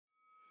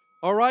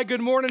All right, good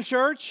morning,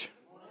 church.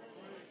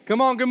 Come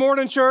on, good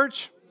morning,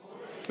 church.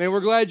 Man, we're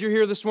glad you're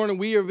here this morning.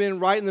 We have been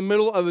right in the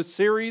middle of a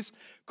series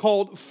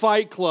called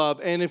Fight Club.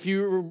 And if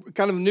you're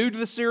kind of new to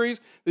the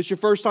series, this is your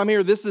first time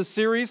here, this is a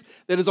series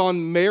that is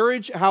on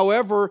marriage.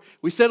 However,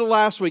 we said it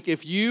last week,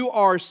 if you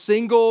are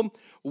single,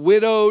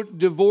 widowed,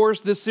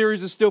 divorced, this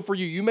series is still for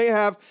you. You may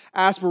have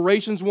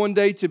aspirations one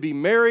day to be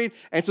married,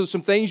 and so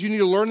some things you need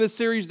to learn in this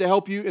series to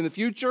help you in the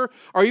future.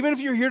 Or even if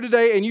you're here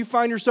today and you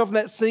find yourself in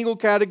that single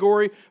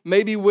category,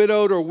 maybe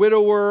widowed or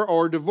widower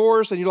or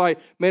divorced, and you're like,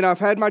 man, I've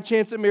had my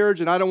chance at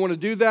marriage and I don't want to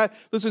do that.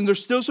 Listen,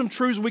 there's still some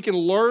truths we can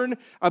learn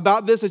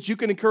about this that you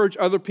can encourage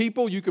other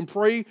people. You can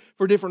pray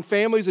for different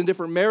families and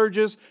different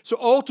marriages. So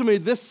ultimately,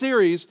 this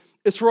series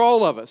is for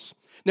all of us.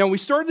 Now, when we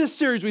started this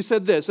series, we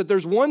said this, that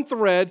there's one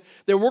thread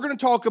that we're going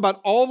to talk about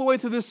all the way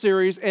through this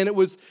series, and it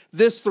was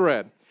this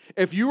thread.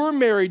 If you are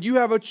married, you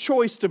have a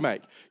choice to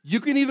make. You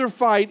can either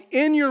fight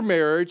in your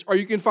marriage, or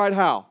you can fight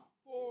how?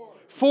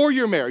 For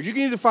your marriage. You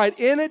can either fight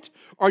in it,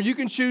 or you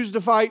can choose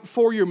to fight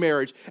for your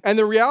marriage. And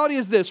the reality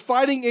is this,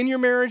 fighting in your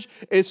marriage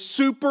is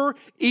super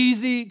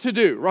easy to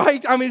do,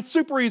 right? I mean, it's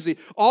super easy.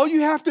 All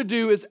you have to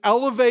do is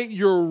elevate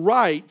your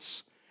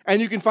rights, and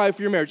you can fight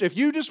for your marriage. If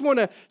you just want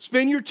to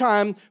spend your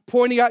time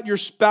pointing out your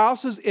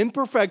spouse's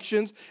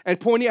imperfections and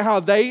pointing out how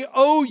they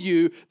owe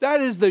you, that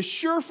is the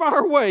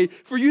surefire way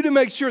for you to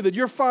make sure that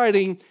you're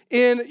fighting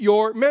in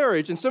your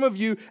marriage. And some of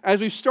you, as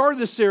we've started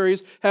this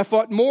series, have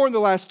fought more in the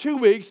last 2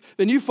 weeks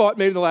than you fought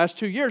maybe in the last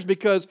 2 years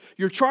because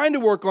you're trying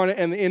to work on it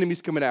and the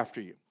enemy's coming after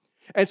you.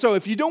 And so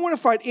if you don't want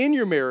to fight in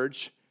your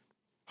marriage,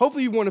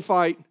 hopefully you want to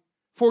fight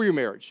for your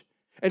marriage.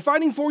 And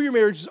fighting for your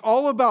marriage is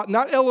all about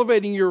not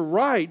elevating your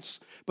rights,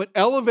 but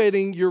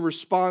elevating your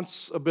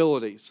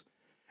responsibilities.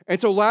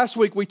 And so last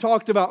week we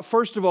talked about,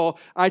 first of all,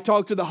 I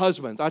talked to the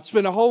husbands. I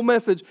spent a whole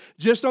message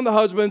just on the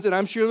husbands, and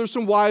I'm sure there's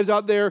some wives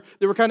out there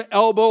that were kind of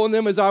elbowing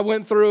them as I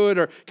went through it,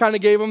 or kind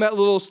of gave them that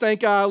little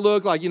stank eye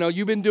look, like,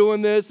 you've been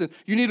doing this, and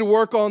you need to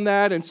work on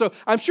that. And so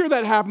I'm sure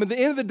that happened. At the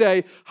end of the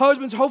day,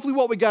 husbands, hopefully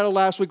what we got out of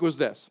last week was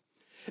this,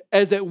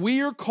 is that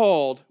we are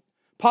called,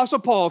 Apostle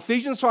Paul,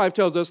 Ephesians 5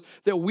 tells us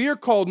that we are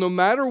called, no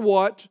matter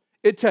what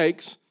it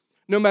takes,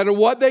 no matter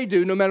what they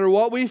do, no matter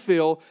what we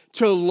feel,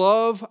 to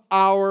love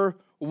our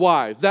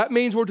wives. That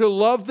means we're to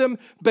love them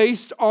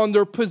based on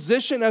their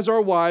position as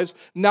our wives,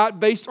 not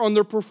based on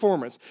their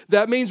performance.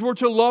 That means we're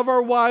to love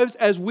our wives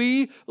as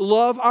we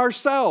love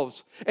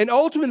ourselves. And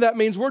ultimately, that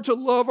means we're to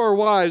love our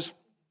wives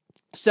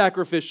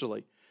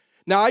sacrificially.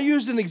 Now, I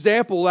used an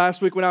example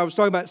last week when I was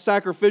talking about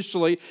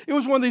sacrificially. It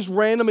was one of these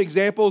random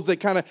examples that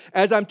kind of,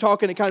 as I'm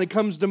talking, it kind of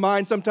comes to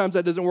mind. Sometimes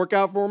that doesn't work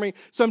out for me.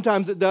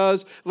 Sometimes it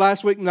does.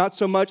 Last week, not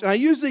so much. And I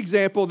used the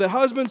example that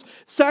husbands,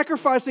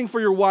 sacrificing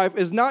for your wife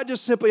is not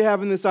just simply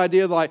having this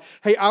idea of like,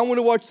 hey, I want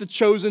to watch The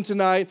Chosen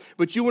tonight,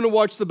 but you want to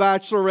watch The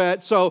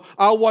Bachelorette, so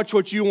I'll watch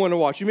what you want to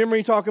watch. You remember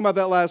me talking about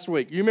that last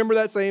week? You remember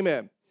that? Say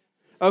amen.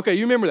 Okay,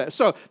 you remember that.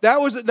 So that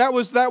was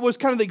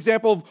kind of the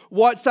example of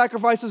what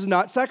sacrifice is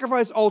not.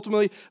 Sacrifice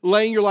ultimately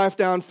laying your life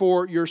down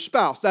for your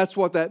spouse. That's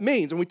what that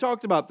means, and we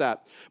talked about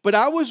that. But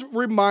I was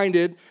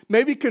reminded,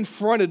 maybe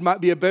confronted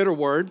might be a better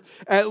word,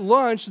 at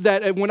lunch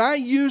that when I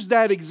used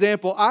that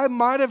example, I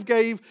might have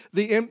gave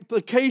the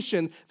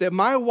implication that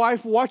my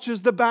wife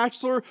watches The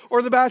Bachelor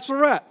or The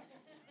Bachelorette.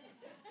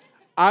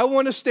 I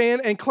want to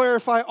stand and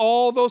clarify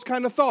all those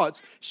kind of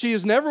thoughts. She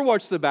has never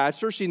watched The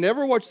Bachelor. She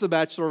never watched The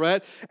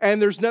Bachelorette.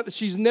 And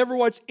she's never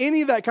watched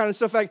any of that kind of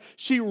stuff. In fact,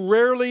 she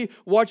rarely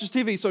watches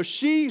TV. So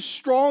she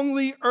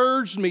strongly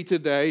urged me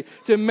today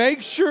to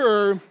make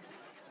sure,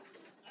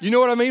 you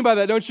know what I mean by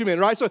that, don't you, man?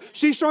 Right? So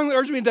she strongly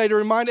urged me today to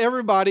remind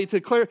everybody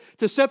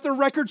to set the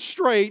record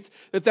straight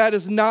that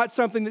is not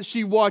something that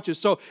she watches.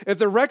 So if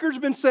the record's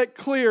been set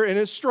clear and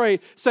it's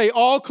straight, say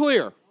all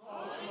clear.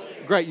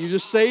 Great, you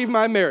just saved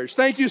my marriage.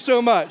 Thank you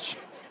so much.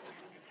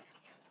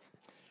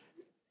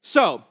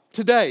 So,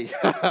 today,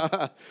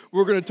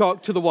 we're going to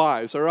talk to the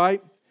wives, all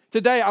right?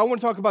 Today, I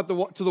want to talk about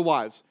to the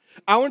wives.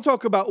 I want to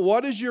talk about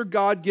what is your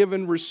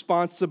God-given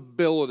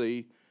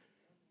responsibility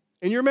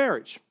in your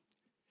marriage.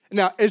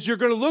 Now, as we're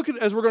going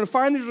to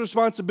find these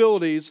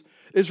responsibilities,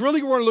 is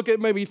really we're going to look at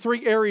maybe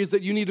 3 areas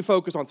that you need to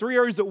focus on, 3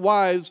 areas that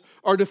wives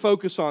are to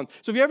focus on.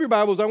 So if you have your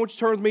Bibles, I want you to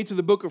turn with me to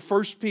the book of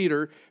 1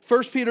 Peter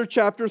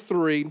chapter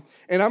 3,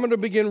 and I'm going to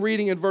begin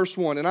reading in verse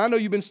 1. And I know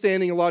you've been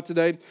standing a lot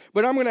today,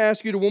 but I'm going to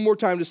ask you to one more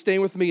time to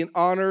stand with me in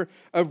honor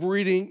of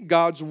reading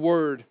God's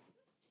Word.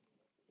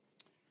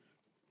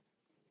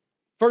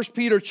 1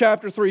 Peter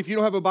chapter 3, if you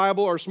don't have a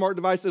Bible or a smart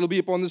device, it'll be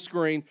up on the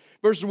screen.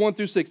 Verses 1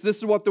 through 6. This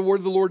is what the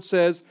Word of the Lord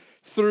says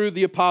through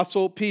the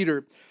Apostle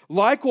Peter.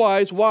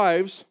 Likewise,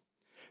 wives,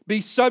 be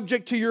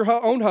subject to your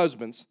own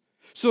husbands,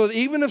 so that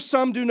even if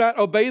some do not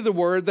obey the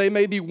word, they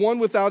may be won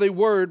without a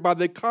word by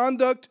the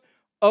conduct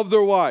of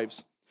their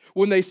wives,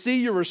 when they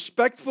see your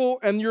respectful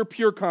and your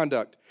pure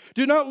conduct.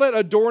 Do not let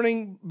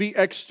adorning be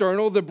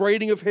external, the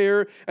braiding of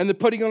hair and the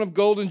putting on of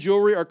gold and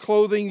jewelry or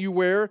clothing you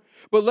wear,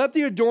 but let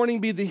the adorning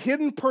be the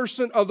hidden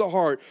person of the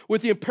heart,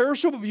 with the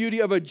imperishable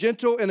beauty of a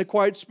gentle and a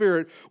quiet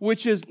spirit,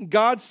 which is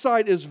God's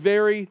sight is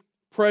very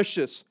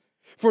precious.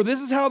 For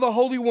this is how the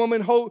holy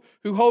woman who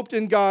hoped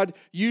in God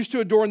used to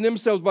adorn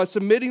themselves by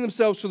submitting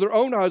themselves to their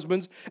own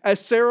husbands, as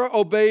Sarah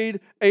obeyed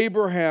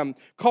Abraham,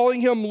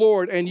 calling him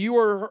Lord, and you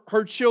are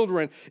her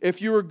children,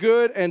 if you are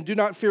good and do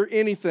not fear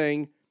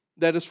anything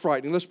that is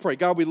frightening. Let's pray.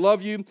 God, we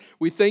love you.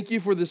 We thank you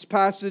for this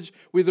passage.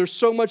 There's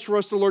so much for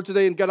us to learn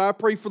today. And God, I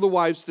pray for the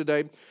wives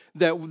today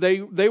that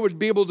they would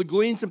be able to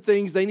glean some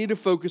things they need to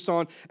focus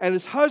on. And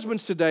as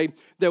husbands today,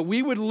 that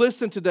we would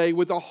listen today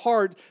with a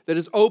heart that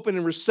is open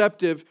and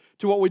receptive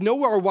to what we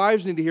know our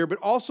wives need to hear, but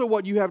also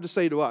what you have to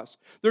say to us.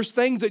 There's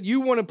things that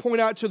you want to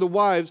point out to the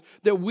wives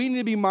that we need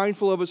to be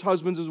mindful of as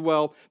husbands as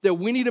well, that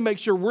we need to make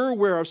sure we're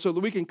aware of so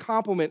that we can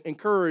compliment,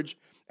 encourage,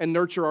 and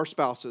nurture our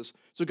spouses.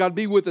 So God,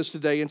 be with us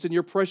today. And it's in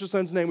your precious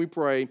Son's name we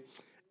pray.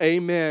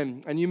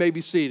 Amen. And you may be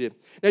seated.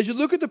 Now, as you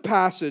look at the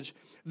passage,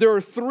 there are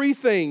three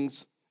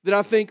things that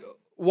I think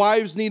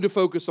wives need to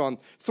focus on.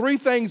 Three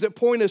things that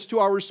point us to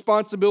our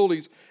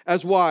responsibilities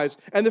as wives.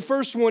 And the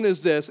first one is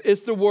this.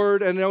 It's the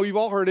word, and I know you've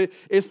all heard it,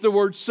 it's the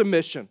word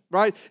submission,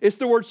 right? It's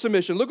the word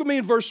submission. Look at me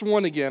in verse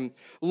 1 again.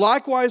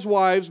 Likewise,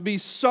 wives, be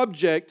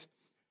subject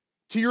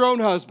to your own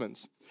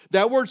husbands.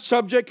 That word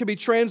subject can be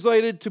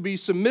translated to be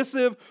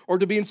submissive or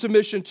to be in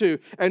submission to.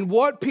 And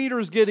what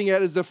Peter is getting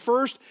at is the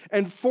first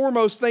and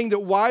foremost thing that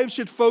wives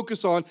should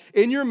focus on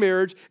in your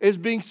marriage is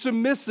being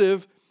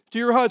submissive to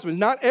your husband.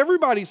 Not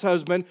everybody's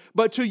husband,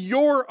 but to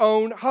your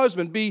own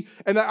husband.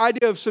 And the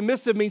idea of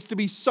submissive means to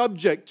be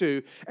subject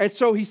to. And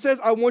so he says,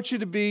 I want you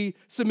to be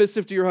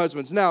submissive to your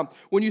husbands. Now,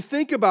 when you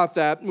think about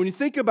that, when you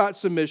think about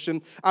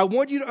submission, I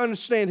want you to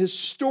understand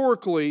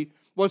historically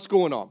what's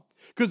going on.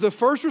 Because the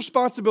first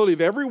responsibility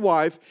of every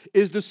wife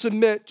is to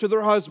submit to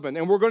their husband.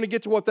 And we're going to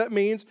get to what that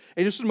means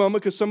in just a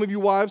moment, because some of you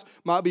wives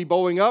might be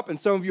bowing up, and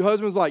some of you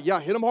husbands like, yeah,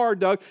 hit them hard,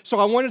 Doug. So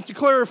I wanted to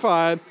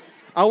clarify.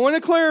 I want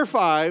to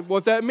clarify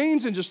what that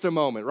means in just a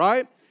moment,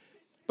 right?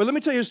 But let me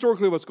tell you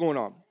historically what's going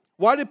on.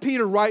 Why did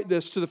Peter write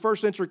this to the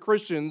first century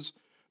Christians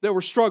that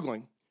were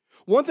struggling?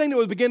 One thing that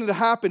was beginning to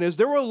happen is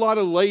there were a lot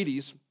of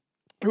ladies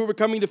who were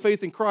coming to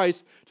faith in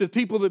Christ to the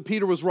people that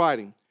Peter was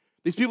writing.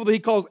 These people that he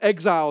calls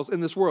exiles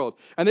in this world.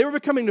 And they were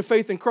coming to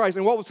faith in Christ.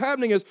 And what was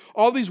happening is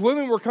all these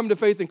women were coming to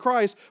faith in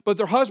Christ, but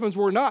their husbands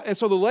were not. And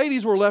so the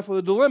ladies were left with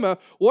a dilemma.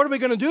 What are we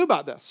going to do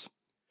about this?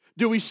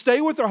 Do we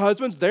stay with our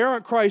husbands? They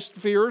aren't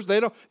Christ-fearers. They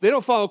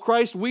don't follow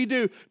Christ. We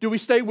do. Do we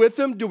stay with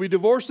them? Do we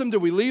divorce them? Do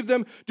we leave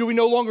them? Do we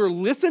no longer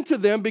listen to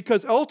them?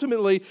 Because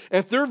ultimately,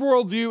 if their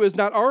worldview is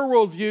not our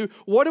worldview,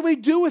 what do we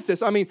do with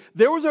this? I mean,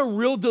 there was a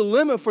real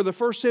dilemma for the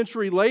first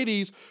century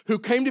ladies who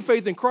came to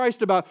faith in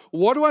Christ about,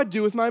 what do I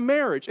do with my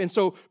marriage? And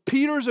so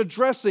Peter's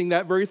addressing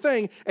that very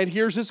thing, and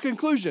here's his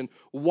conclusion.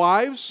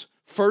 Wives,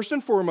 first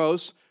and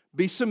foremost,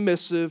 be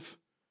submissive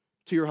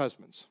to your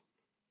husbands.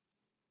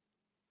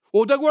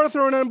 Well, Doug, what if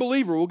they're an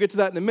unbeliever? We'll get to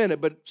that in a minute,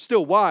 but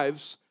still,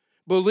 wives,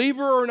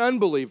 believer or an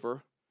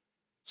unbeliever,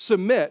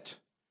 submit to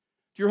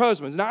your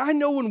husbands. Now, I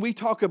know when we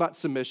talk about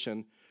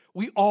submission,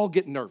 we all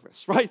get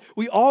nervous, right?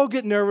 We all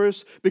get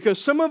nervous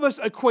because some of us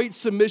equate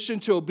submission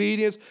to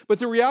obedience, but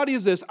the reality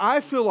is this.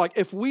 I feel like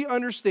if we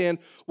understand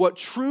what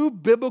true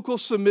biblical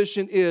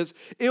submission is,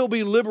 it'll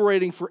be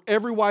liberating for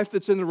every wife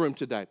that's in the room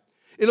today.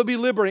 It'll be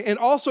liberating. And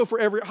also for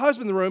every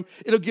husband in the room,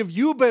 it'll give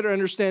you a better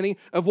understanding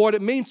of what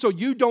it means so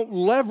you don't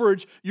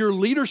leverage your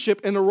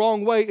leadership in the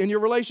wrong way in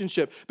your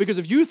relationship. Because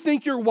if you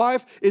think your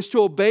wife is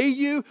to obey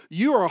you,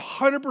 you are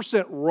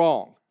 100%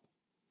 wrong.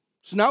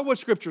 It's not what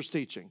Scripture's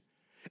teaching.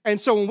 And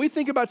so when we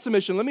think about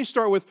submission, let me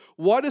start with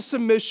what is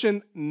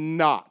submission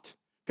not?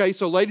 Okay,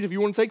 so ladies, if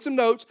you want to take some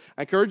notes,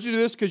 I encourage you to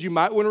do this because you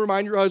might want to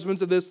remind your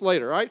husbands of this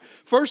later, right?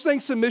 First thing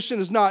submission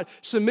is not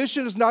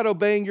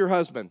obeying your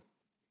husband.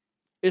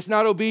 It's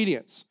not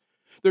obedience.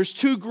 There's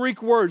two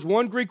Greek words.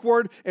 One Greek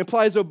word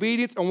implies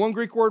obedience, and one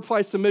Greek word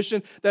implies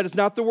submission. That is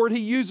not the word he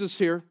uses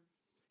here.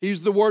 He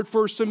uses the word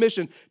for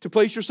submission, to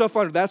place yourself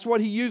under. That's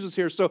what he uses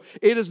here. So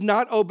it is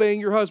not obeying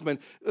your husband.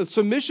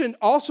 Submission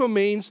also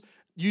means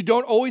you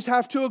don't always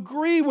have to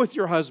agree with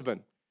your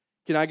husband.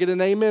 Can I get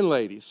an amen,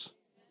 ladies?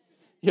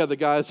 Yeah, the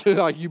guys are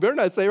like, you better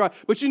not say right.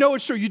 But you know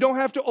it's true. You don't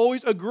have to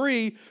always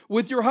agree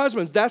with your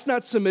husbands. That's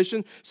not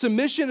submission.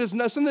 Submission is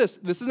not,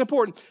 this is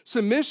important.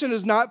 Submission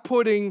is not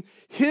putting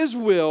his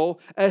will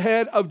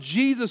ahead of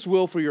Jesus'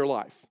 will for your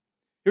life.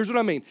 Here's what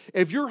I mean.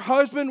 If your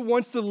husband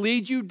wants to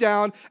lead you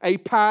down a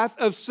path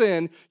of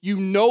sin, you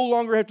no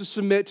longer have to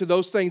submit to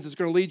those things that's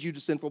going to lead you to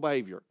sinful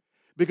behavior.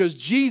 Because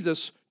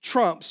Jesus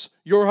trumps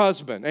your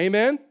husband.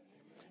 Amen?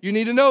 You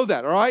need to know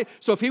that, all right?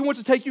 So if he wants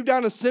to take you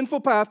down a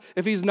sinful path,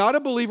 if he's not a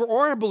believer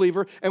or a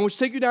believer and wants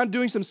to take you down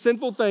doing some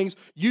sinful things,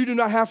 you do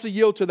not have to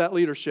yield to that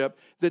leadership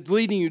that's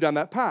leading you down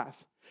that path.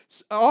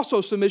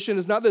 Also, submission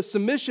is not this.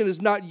 Submission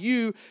is not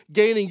you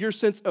gaining your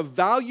sense of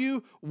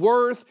value,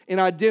 worth, and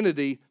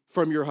identity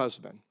from your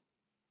husband.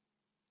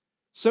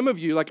 Some of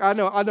you, like I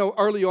know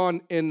early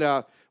on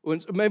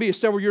when maybe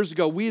several years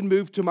ago, we had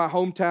moved to my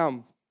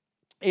hometown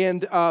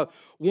And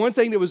one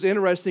thing that was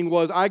interesting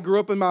was I grew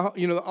up in my,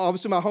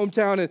 obviously my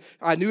hometown, and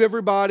I knew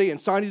everybody,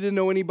 and Sonia didn't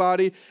know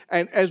anybody.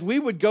 And as we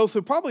would go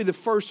through probably the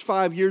first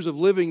 5 years of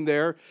living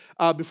there,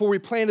 before we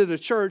planted a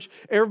church,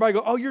 everybody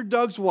go, "Oh, you're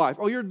Doug's wife.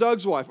 Oh, you're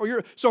Doug's wife. Oh,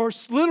 you're." So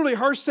literally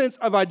her sense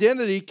of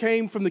identity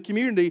came from the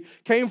community,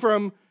 came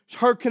from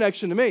her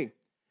connection to me.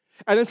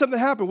 And then something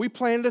happened. We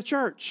planted a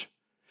church.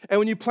 And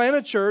when you plant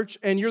a church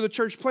and you're the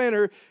church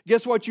planter,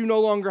 guess what you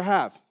no longer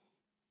have?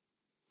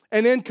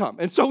 An income.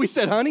 And so we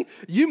said, "Honey,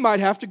 you might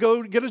have to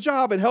go get a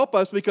job and help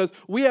us because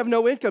we have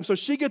no income." So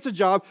she gets a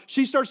job.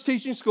 She starts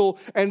teaching school.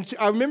 And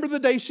I remember the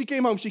day she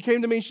came home. She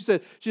came to me and she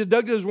said,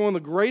 "Doug, this is one of the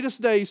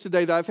greatest days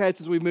today that I've had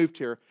since we moved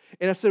here."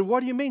 And I said, "What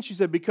do you mean?" She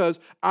said, "Because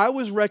I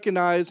was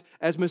recognized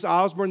as Miss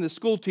Osborne, the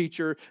school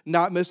teacher,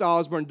 not Miss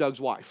Osborne,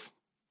 Doug's wife."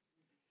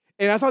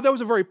 And I thought that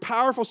was a very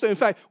powerful statement.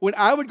 In fact, when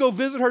I would go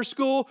visit her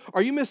school,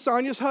 "Are you Miss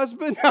Sonia's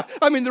husband?"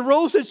 I mean, the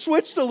roles had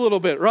switched a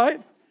little bit,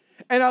 right?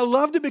 And I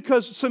loved it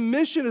because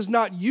submission is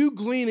not you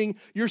gleaning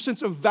your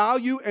sense of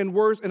value and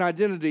worth and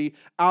identity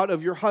out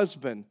of your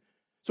husband.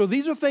 So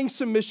these are things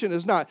submission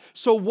is not.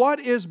 So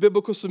what is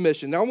biblical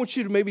submission? Now I want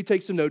you to maybe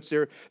take some notes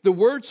there. The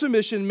word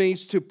submission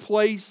means to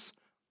place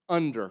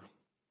under.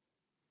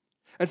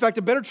 In fact,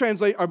 a better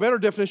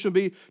definition would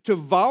be to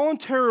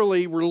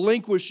voluntarily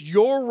relinquish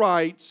your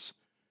rights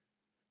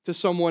to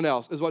someone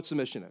else is what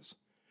submission is.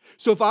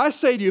 So if I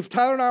say to you, if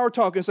Tyler and I were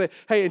talking and say,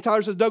 "Hey," and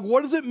Tyler says, "Doug,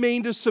 what does it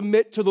mean to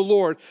submit to the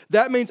Lord?"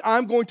 That means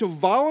I'm going to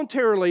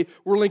voluntarily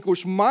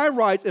relinquish my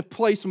rights and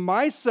place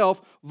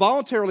myself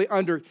voluntarily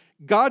under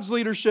God's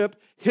leadership,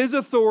 His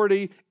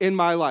authority in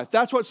my life.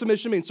 That's what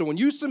submission means. So when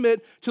you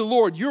submit to the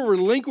Lord, you're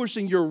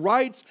relinquishing your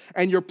rights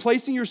and you're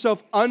placing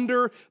yourself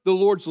under the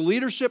Lord's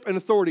leadership and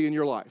authority in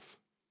your life.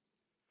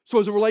 So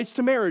as it relates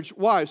to marriage,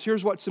 wives,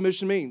 here's what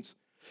submission means.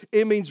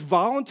 It means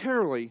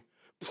voluntarily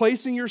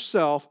placing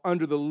yourself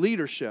under the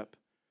leadership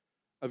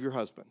of your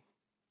husband.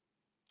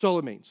 That's all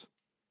it means.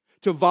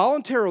 To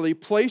voluntarily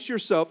place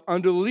yourself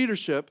under the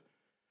leadership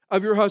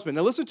of your husband.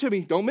 Now listen to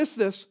me, don't miss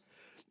this.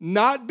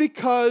 Not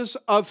because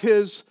of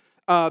his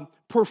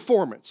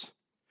performance,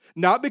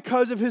 not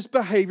because of his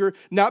behavior,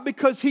 not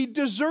because he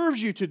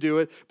deserves you to do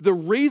it. The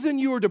reason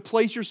you are to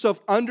place yourself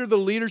under the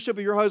leadership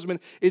of your husband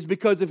is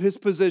because of his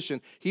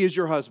position. He is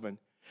your husband.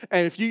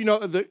 And if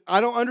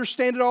I don't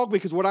understand it all,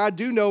 because what I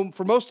do know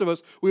for most of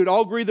us, we would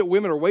all agree that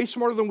women are way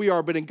smarter than we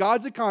are. But in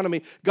God's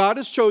economy, God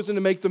has chosen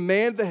to make the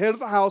man the head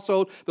of the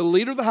household, the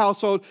leader of the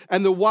household,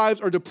 and the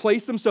wives are to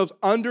place themselves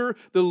under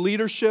the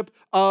leadership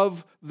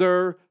of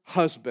their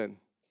husband.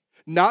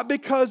 Not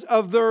because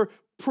of their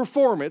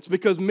performance,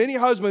 because many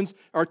husbands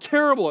are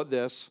terrible at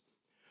this,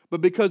 but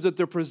because of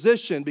their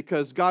position,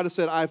 because God has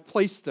said, "I've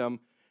placed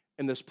them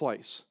in this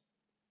place."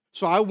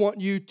 So I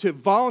want you to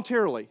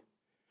voluntarily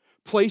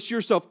place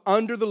yourself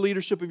under the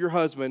leadership of your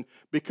husband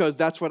because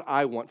that's what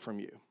I want from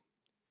you.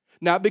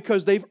 Not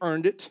because they've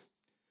earned it,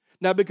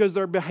 not because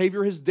their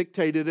behavior has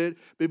dictated it,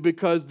 but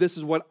because this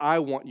is what I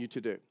want you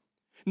to do.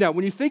 Now,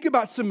 when you think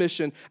about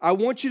submission, I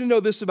want you to know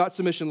this about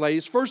submission,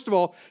 ladies. First of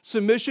all,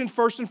 submission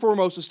first and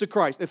foremost is to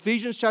Christ.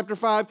 Ephesians chapter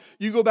 5,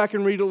 you go back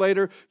and read it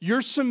later.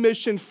 Your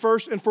submission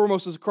first and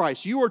foremost is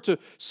Christ. You are to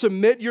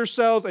submit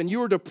yourselves and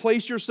you are to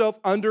place yourself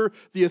under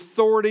the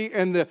authority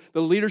and the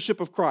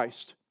leadership of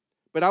Christ.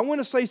 But I want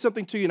to say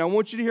something to you, and I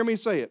want you to hear me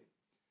say it.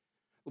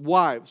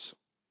 Wives,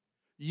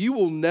 you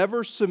will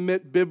never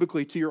submit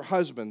biblically to your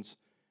husbands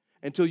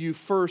until you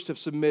first have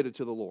submitted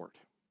to the Lord.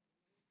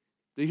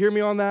 Do you hear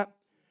me on that?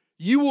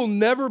 You will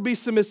never be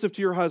submissive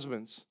to your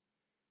husbands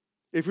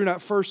if you're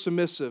not first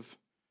submissive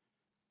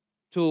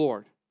to the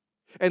Lord.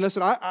 And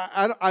listen,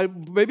 I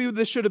maybe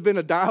this should have been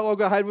a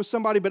dialogue I had with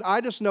somebody, but I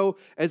just know,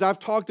 as I've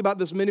talked about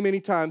this many, many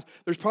times,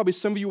 there's probably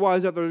some of you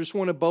wives out there that just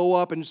want to bow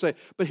up and just say,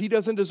 "But he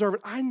doesn't deserve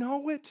it." I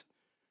know it.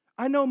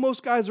 I know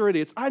most guys are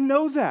idiots. I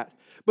know that.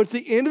 But at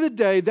the end of the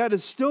day, that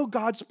is still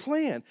God's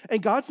plan.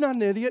 And God's not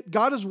an idiot.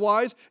 God is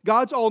wise.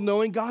 God's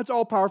all-knowing. God's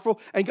all-powerful.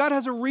 And God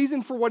has a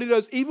reason for what He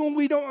does, even when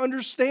we don't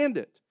understand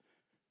it.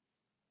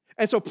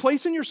 And so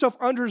placing yourself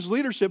under His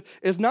leadership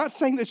is not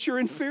saying that you're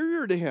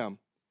inferior to Him.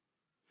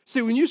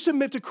 See, when you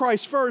submit to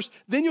Christ first,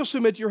 then you'll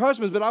submit to your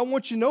husbands. But I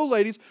want you to know,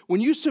 ladies, when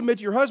you submit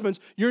to your husbands,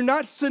 you're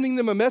not sending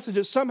them a message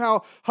that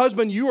somehow,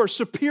 husband, you are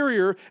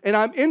superior and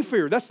I'm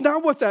inferior. That's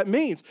not what that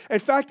means. In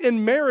fact,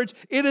 in marriage,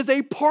 it is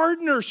a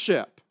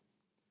partnership.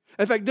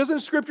 In fact, doesn't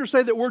Scripture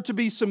say that we're to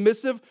be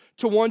submissive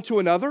to one to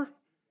another?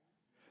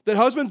 That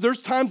husbands,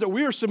 there's times that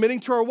we are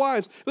submitting to our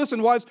wives.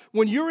 Listen, wives,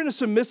 when you're in a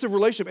submissive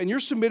relationship and you're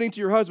submitting to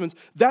your husbands,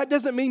 that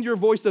doesn't mean your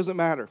voice doesn't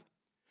matter.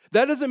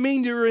 That doesn't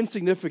mean you're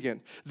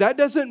insignificant. That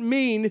doesn't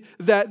mean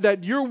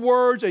that your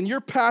words and your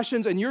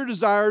passions and your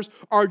desires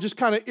are just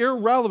kind of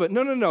irrelevant.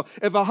 No.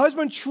 If a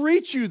husband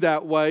treats you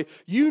that way,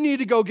 you need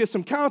to go get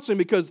some counseling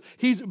because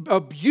he's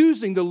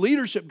abusing the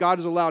leadership God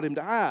has allowed him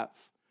to have.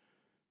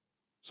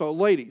 So,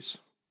 ladies,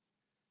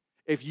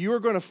 if you are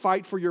going to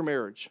fight for your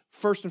marriage,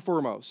 first and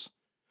foremost,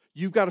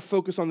 you've got to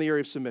focus on the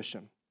area of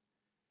submission.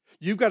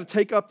 You've got to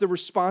take up the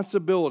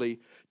responsibility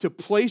to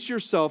place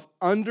yourself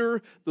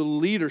under the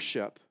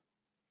leadership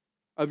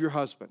of your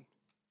husband.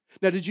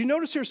 Now, did you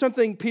notice here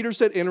something Peter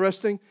said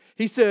interesting?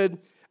 He said,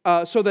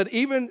 so that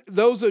even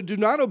those that do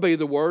not obey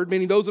the word,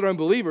 meaning those that are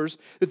unbelievers,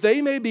 that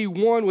they may be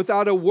won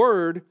without a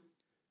word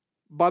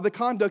by the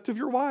conduct of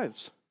your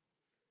wives.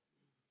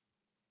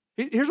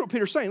 Here's what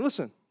Peter's saying.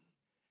 Listen,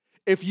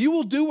 if you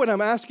will do what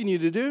I'm asking you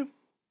to do,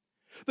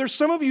 there's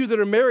some of you that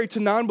are married to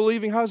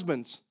non-believing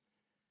husbands.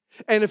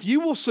 And if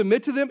you will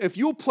submit to them, if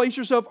you will place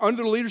yourself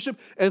under the leadership,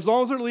 as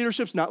long as their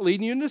leadership's not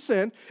leading you into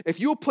sin, if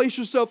you will place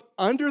yourself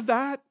under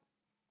that,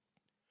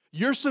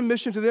 your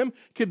submission to them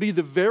could be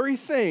the very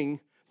thing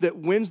that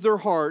wins their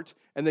heart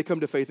and they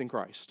come to faith in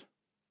Christ.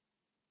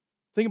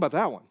 Think about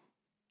that one.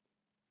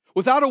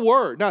 Without a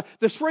word. Now,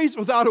 this phrase,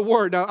 without a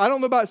word. Now, I don't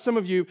know about some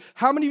of you.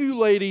 How many of you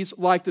ladies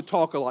like to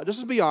talk a lot? Just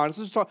to be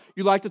honest,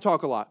 you like to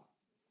talk a lot.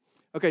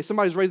 Okay,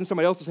 somebody's raising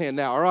somebody else's hand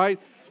now, all right?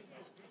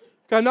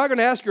 Okay, I'm not going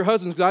to ask your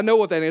husbands because I know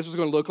what that answer is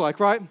going to look like,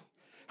 right?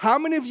 How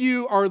many of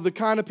you are the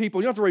kind of people,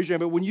 you don't have to raise your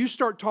hand, but when you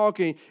start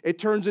talking, it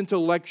turns into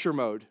lecture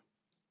mode?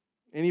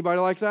 Anybody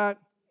like that?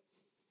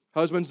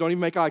 Husbands, don't even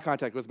make eye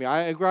contact with me,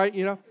 right?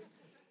 You know?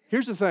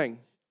 Here's the thing.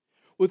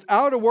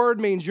 Without a word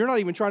means you're not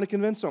even trying to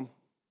convince them.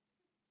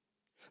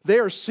 They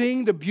are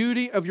seeing the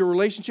beauty of your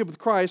relationship with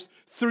Christ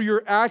through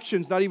your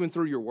actions, not even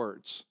through your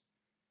words.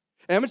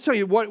 And I'm going to tell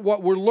you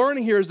what we're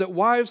learning here is that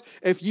wives,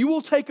 if you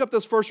will take up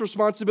this first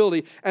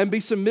responsibility and be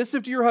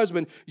submissive to your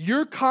husband,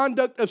 your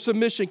conduct of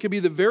submission can be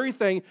the very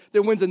thing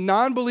that wins a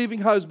non-believing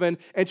husband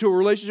into a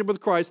relationship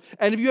with Christ.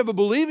 And if you have a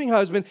believing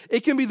husband,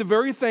 it can be the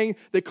very thing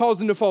that causes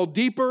them to fall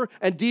deeper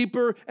and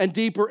deeper and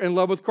deeper in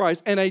love with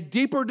Christ and a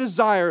deeper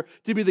desire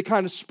to be the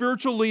kind of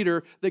spiritual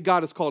leader that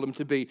God has called them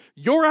to be.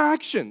 Your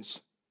actions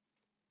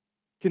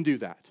can do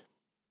that.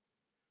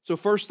 So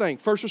first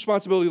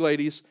responsibility,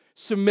 ladies,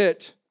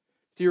 submit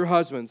to your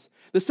husbands.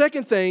 The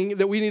second thing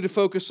that we need to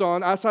focus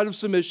on outside of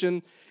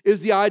submission is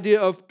the idea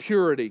of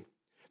purity.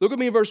 Look at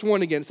me in verse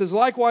 1 again. It says,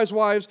 likewise,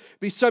 wives,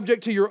 be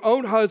subject to your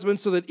own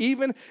husbands, so that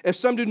even if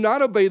some do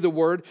not obey the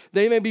word,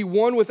 they may be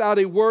won without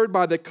a word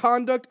by the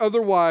conduct of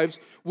their wives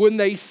when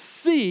they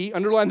see,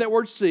 underline that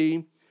word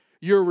see,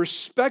 your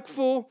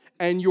respectful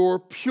and your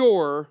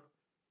pure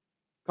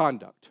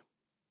conduct.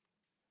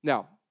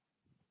 Now,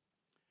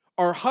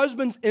 are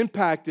husbands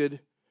impacted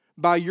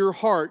by your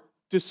heart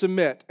to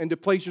submit and to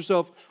place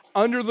yourself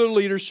under the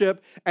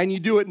leadership, and you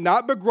do it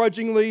not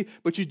begrudgingly,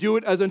 but you do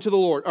it as unto the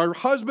Lord? Are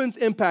husbands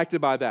impacted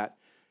by that?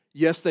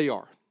 Yes, they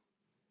are.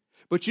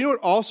 But you know what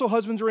also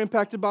husbands are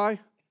impacted by?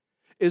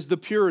 Is the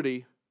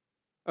purity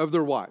of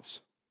their wives.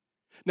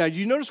 Now, do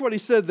you notice what he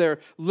said there?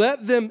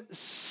 Let them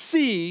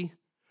see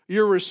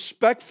your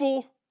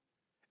respectful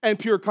and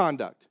pure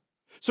conduct.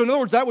 So in other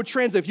words, that would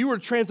translate, if you were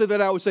to translate that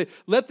out, I would say,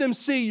 let them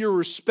see your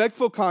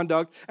respectful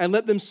conduct and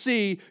let them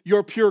see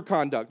your pure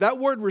conduct. That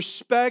word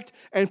respect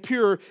and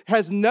pure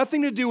has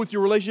nothing to do with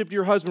your relationship to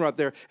your husband right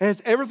there. It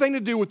has everything to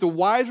do with the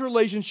wise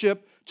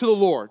relationship to the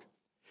Lord.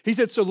 He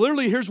said, so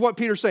literally, here's what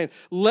Peter's saying.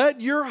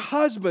 Let your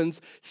husbands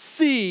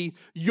see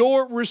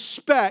your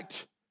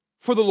respect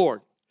for the Lord.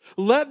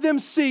 Let them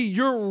see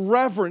your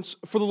reverence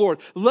for the Lord.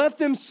 Let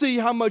them see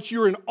how much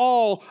you're in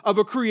awe of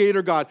a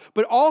creator God.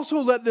 But also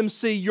let them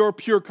see your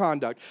pure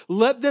conduct.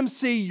 Let them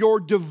see your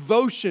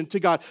devotion to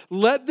God.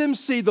 Let them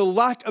see the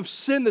lack of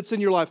sin that's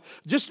in your life.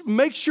 Just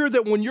make sure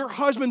that when your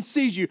husband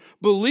sees you,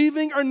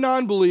 believing or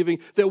non-believing,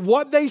 that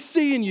what they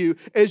see in you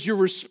is your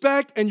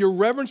respect and your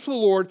reverence for the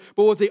Lord,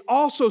 but what they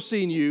also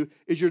see in you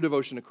is your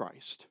devotion to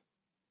Christ.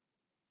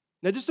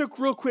 Now, just a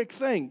real quick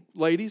thing,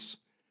 ladies.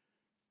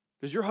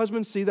 Does your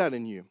husband see that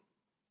in you?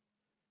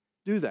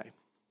 Do they? I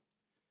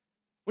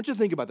want you to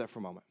think about that for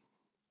a moment.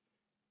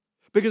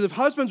 Because if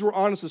husbands were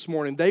honest this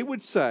morning, they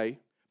would say,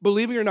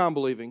 believing or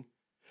non-believing,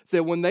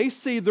 that when they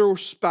see their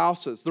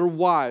spouses, their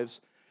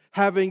wives,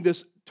 having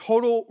this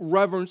total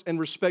reverence and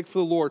respect for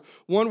the Lord,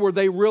 one where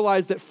they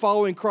realize that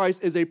following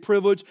Christ is a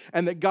privilege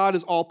and that God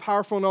is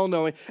all-powerful and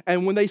all-knowing,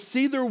 and when they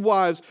see their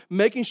wives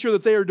making sure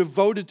that they are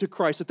devoted to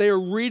Christ, that they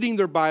are reading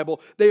their Bible,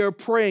 they are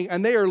praying,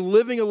 and they are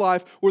living a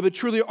life where they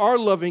truly are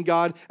loving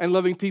God and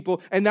loving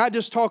people and not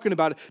just talking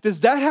about it, does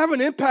that have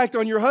an impact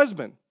on your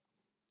husband?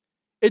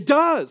 It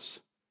does.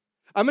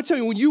 I'm going to tell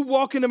you, when you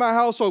walk into my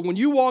household, when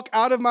you walk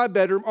out of my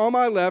bedroom, on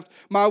my left,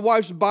 my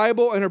wife's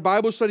Bible and her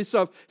Bible study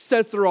stuff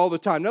sits there all the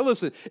time. Now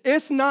listen,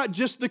 it's not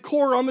just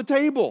decor on the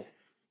table.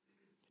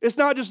 It's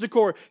not just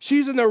decor.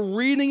 She's in there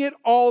reading it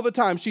all the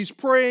time. She's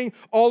praying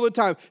all the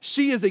time.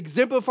 She is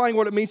exemplifying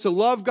what it means to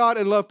love God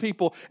and love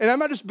people. And I'm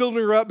not just building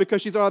her up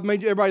because she thought I'd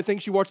made everybody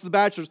think she watched The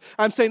Bachelors.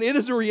 I'm saying it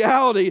is a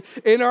reality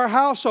in our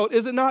household.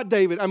 Is it not,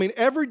 David? I mean,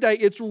 every day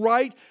it's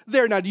right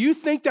there. Now, do you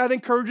think that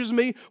encourages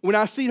me when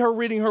I see her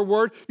reading her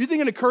word? Do you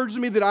think it encourages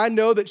me that I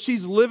know that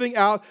she's living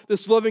out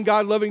this loving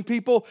God, loving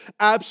people?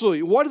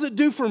 Absolutely. What does it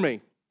do for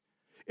me?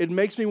 It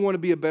makes me want to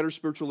be a better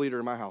spiritual leader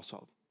in my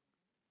household.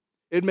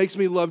 It makes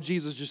me love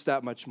Jesus just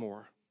that much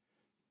more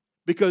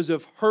because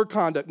of her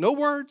conduct. No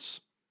words,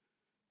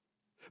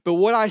 but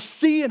what I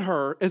see in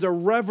her is a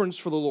reverence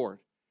for the Lord.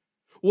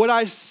 What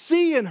I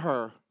see in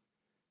her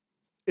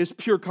is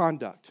pure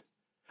conduct.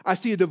 I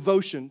see a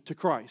devotion to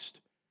Christ.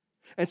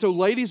 And so,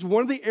 ladies,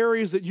 one of the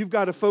areas that you've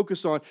got to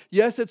focus on,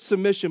 yes, it's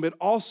submission, but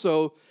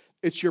also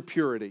it's your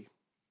purity.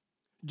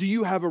 Do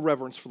you have a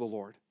reverence for the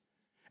Lord?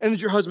 And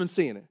is your husband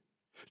seeing it?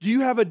 Do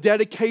you have a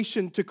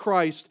dedication to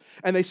Christ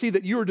and they see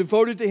that you are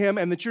devoted to Him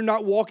and that you're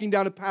not walking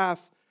down a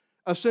path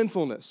of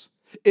sinfulness?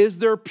 Is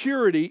there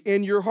purity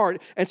in your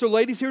heart? And so,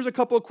 ladies, here's a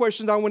couple of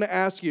questions I want to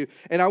ask you,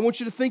 and I want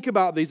you to think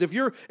about these. If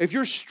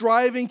you're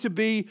striving to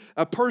be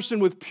a person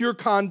with pure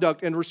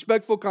conduct and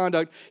respectful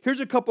conduct, here's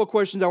a couple of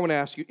questions I want to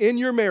ask you. In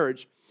your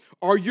marriage,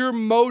 are your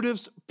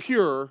motives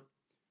pure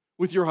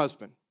with your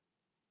husband?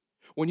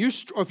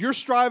 If you're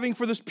striving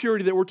for this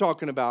purity that we're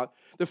talking about,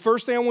 the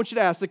first thing I want you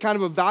to ask to kind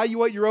of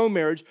evaluate your own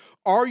marriage,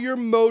 are your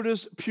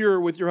motives pure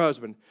with your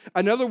husband?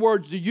 In other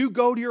words, do you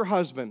go to your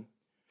husband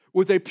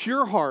with a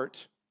pure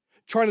heart,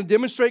 trying to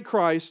demonstrate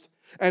Christ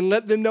and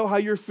let them know how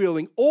you're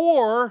feeling?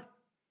 Or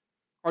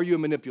are you a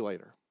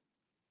manipulator?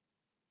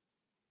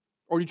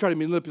 Or do you try to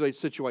manipulate the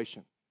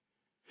situation?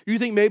 You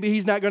think maybe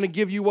he's not going to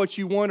give you what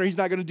you want or he's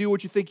not going to do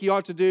what you think he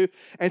ought to do.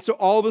 And so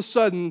all of a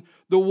sudden,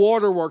 the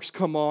waterworks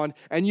come on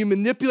and you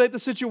manipulate the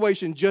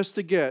situation just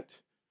to get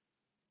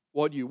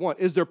what you want.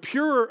 Is there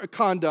pure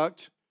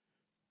conduct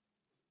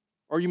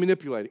or are you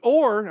manipulating?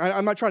 Or,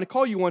 I'm not trying to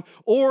call you one,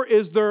 or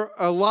is there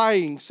a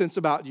lying sense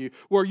about you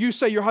where you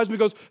say your husband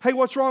goes, hey,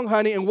 what's wrong,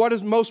 honey? And what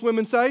does most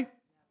women say?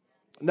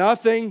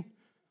 Nothing.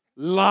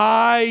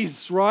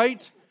 Lies,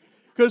 right?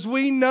 Because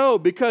we know,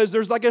 because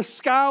there's like a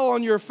scowl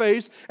on your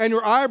face and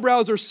your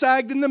eyebrows are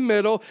sagged in the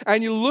middle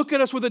and you look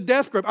at us with a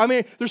death grip. I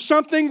mean, there's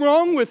something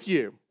wrong with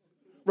you,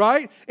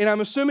 right? And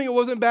I'm assuming it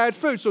wasn't bad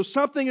food, so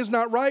something is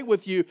not right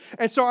with you.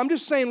 And so I'm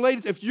just saying,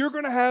 ladies, if you're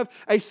going to have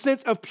a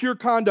sense of pure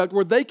conduct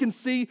where they can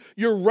see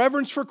your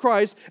reverence for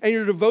Christ and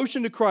your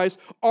devotion to Christ,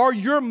 are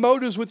your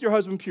motives with your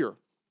husband pure?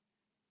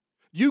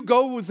 You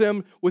go with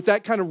them with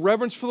that kind of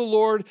reverence for the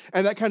Lord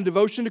and that kind of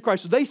devotion to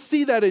Christ. Do they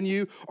see that in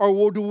you? Or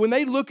when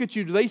they look at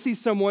you, do they see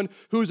someone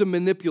who's a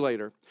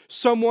manipulator?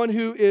 Someone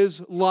who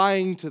is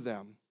lying to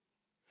them?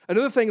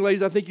 Another thing,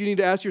 ladies, I think you need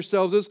to ask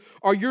yourselves is,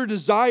 are your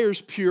desires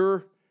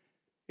pure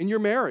in your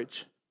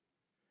marriage?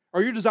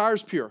 Are your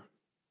desires pure?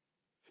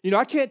 You know,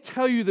 I can't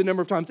tell you the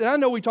number of times, and I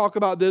know we talk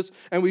about this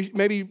and we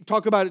maybe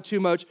talk about it too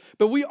much,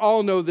 but we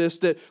all know this,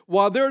 that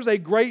while there's a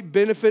great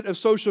benefit of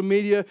social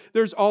media,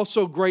 there's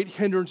also great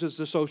hindrances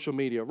to social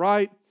media,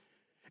 right?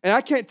 And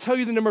I can't tell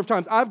you the number of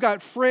times. I've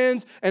got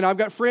friends, and I've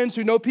got friends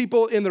who know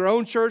people in their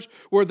own church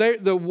where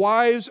the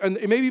wives and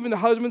maybe even the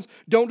husbands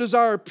don't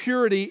desire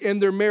purity in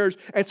their marriage.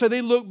 And so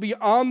they look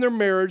beyond their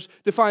marriage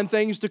to find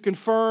things to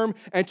confirm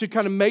and to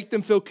kind of make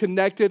them feel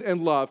connected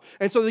and loved.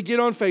 And so they get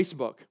on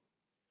Facebook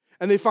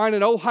and they find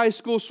an old high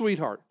school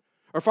sweetheart,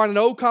 or find an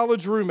old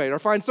college roommate, or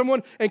find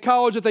someone in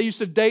college that they used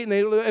to date,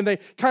 and they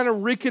kind of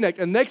reconnect.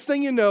 And next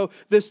thing you know,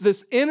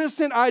 this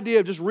innocent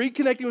idea of just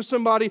reconnecting with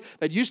somebody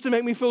that used to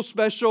make me feel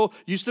special,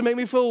 used to make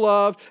me feel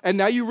loved, and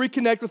now you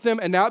reconnect with them,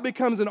 and now it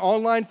becomes an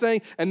online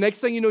thing, and next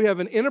thing you know, you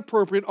have an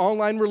inappropriate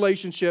online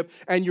relationship,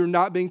 and you're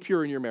not being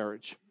pure in your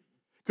marriage.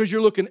 Because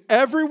you're looking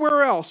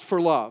everywhere else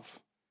for love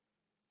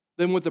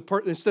than with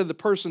instead of the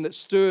person that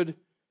stood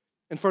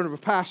in front of a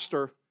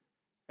pastor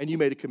and you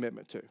made a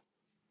commitment to.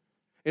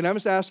 And I'm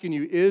just asking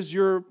you, is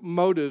your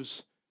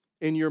motives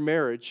in your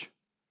marriage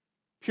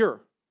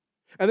pure?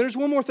 And there's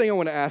one more thing I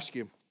want to ask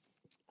you.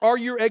 Are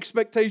your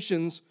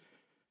expectations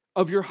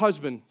of your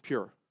husband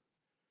pure?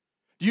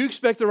 Do you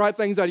expect the right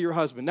things out of your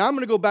husband? Now I'm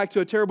going to go back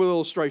to a terrible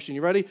illustration.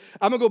 You ready?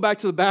 I'm going to go back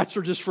to The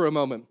Bachelor just for a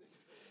moment.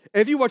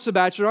 If you watch The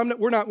Bachelor,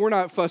 we're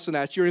not fussing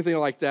at you or anything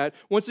like that.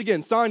 Once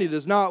again, Sonia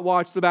does not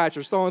watch The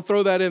Bachelor, so I'll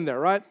throw that in there,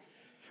 right?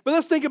 But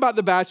let's think about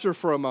The Bachelor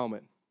for a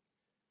moment.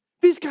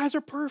 These guys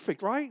are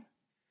perfect, right?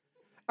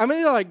 I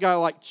mean, they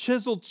got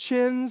chiseled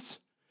chins.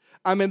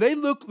 I mean, they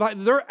look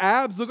like their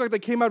abs look like they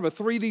came out of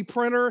a 3D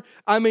printer.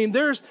 I mean,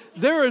 there's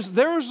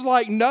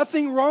like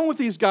nothing wrong with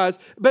these guys.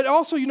 But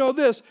also, you know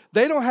this,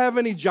 they don't have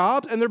any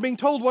jobs and they're being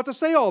told what to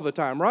say all the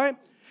time, right?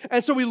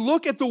 And so we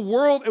look at the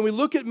world and we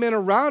look at men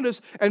around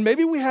us, and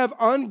maybe we have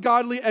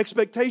ungodly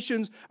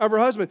expectations of our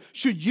husband.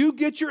 Should you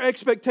get your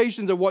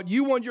expectations of what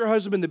you want your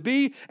husband to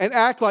be and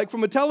act like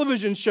from a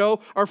television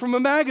show or from a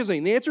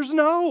magazine? The answer is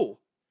no.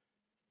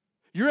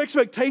 Your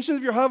expectations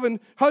of your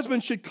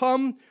husband should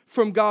come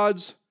from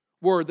God's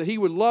word, that he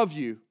would love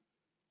you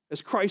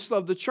as Christ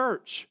loved the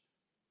church.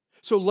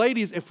 So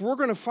ladies, if we're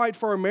going to fight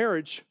for our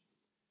marriage,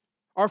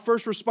 our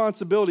first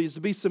responsibility is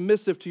to be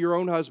submissive to your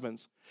own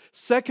husbands.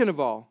 Second of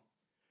all,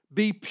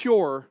 be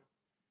pure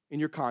in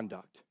your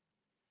conduct.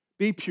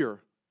 Be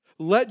pure.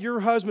 Let your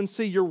husband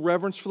see your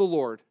reverence for the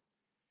Lord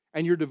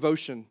and your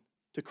devotion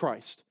to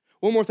Christ.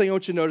 One more thing I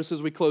want you to notice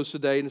as we close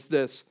today, and it's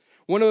this.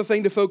 One other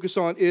thing to focus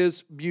on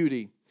is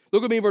beauty.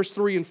 Look at me in verse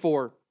 3 and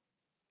 4.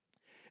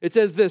 It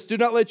says this, do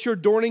not let your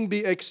adorning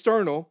be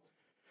external,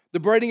 the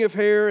braiding of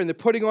hair and the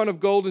putting on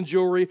of gold and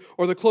jewelry,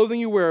 or the clothing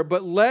you wear,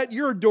 but let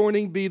your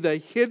adorning be the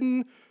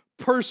hidden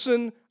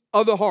person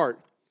of the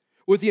heart,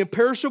 with the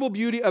imperishable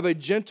beauty of a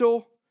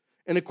gentle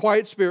and a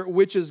quiet spirit,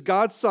 which is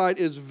God's sight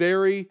is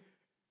very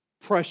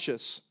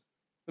precious.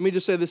 Let me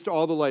just say this to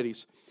all the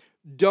ladies.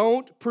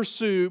 Don't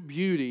pursue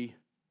beauty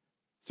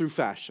through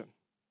fashion.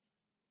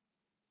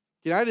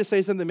 Can I just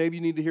say something maybe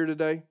you need to hear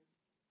today?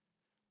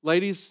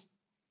 Ladies,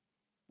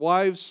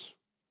 wives,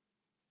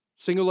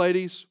 single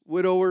ladies,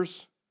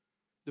 widowers,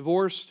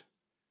 divorced,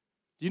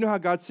 do you know how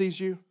God sees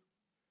you?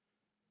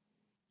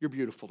 You're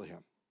beautiful to Him.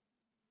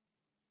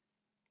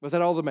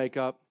 Without all the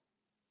makeup,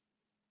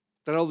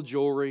 without all the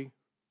jewelry,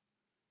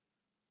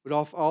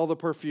 without all the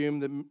perfume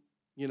that,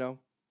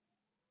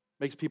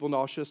 makes people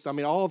nauseous. I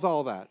mean,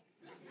 all that.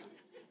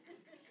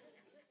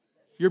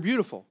 You're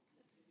beautiful.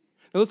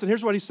 Now listen,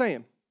 here's what he's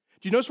saying.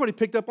 Do you notice what he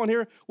picked up on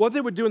here? What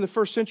they would do in the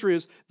first century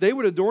is they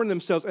would adorn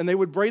themselves and they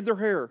would braid their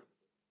hair.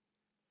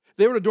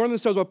 They would adorn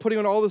themselves by putting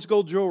on all this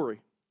gold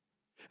jewelry.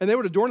 And they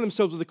would adorn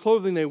themselves with the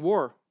clothing they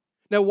wore.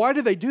 Now, why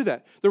did they do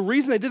that? The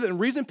reason they did that, and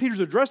the reason Peter's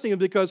addressing it, is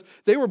because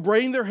they were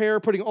braiding their hair,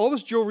 putting all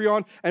this jewelry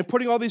on, and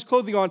putting all these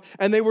clothing on,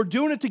 and they were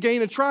doing it to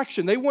gain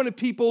attraction. They wanted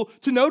people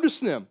to notice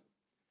them.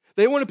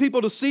 They wanted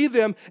people to see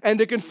them and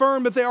to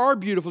confirm that they are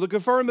beautiful, to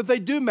confirm that they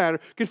do matter,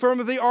 confirm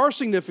that they are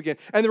significant.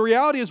 And the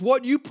reality is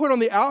what you put on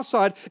the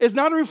outside is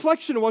not a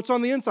reflection of what's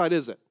on the inside,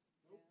 is it?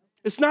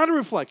 It's not a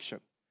reflection.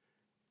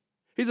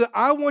 He said,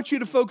 I want you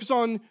to focus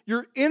on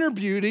your inner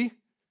beauty,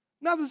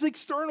 not this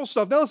external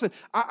stuff. Now listen,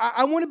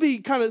 I want to be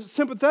kind of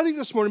sympathetic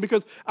this morning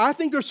because I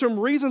think there's some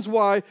reasons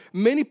why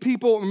many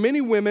people,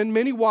 many women,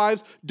 many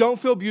wives don't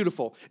feel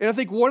beautiful. And I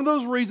think one of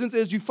those reasons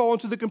is you fall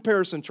into the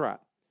comparison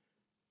trap.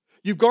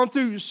 You've gone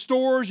through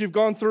stores, you've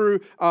gone through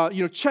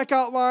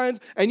checkout lines,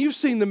 and you've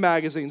seen the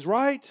magazines,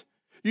 right?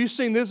 You've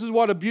seen this is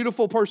what a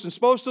beautiful person's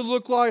supposed to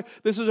look like.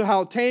 This is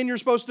how tan you're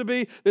supposed to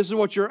be. This is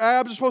what your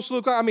abs are supposed to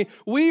look like. I mean,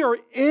 we are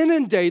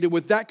inundated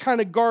with that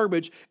kind of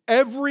garbage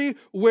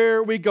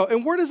everywhere we go.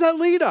 And where does that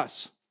lead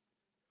us?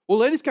 Well,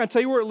 ladies, can I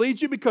tell you where it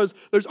leads you? Because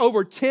there's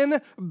over $10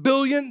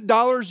 billion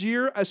a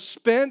year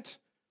spent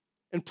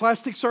in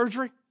plastic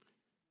surgery.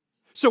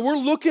 So we're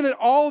looking at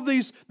all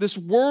this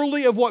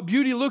worldly of what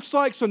beauty looks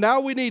like. So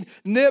now we need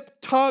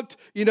nipped, tucked,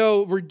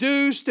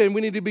 reduced, and we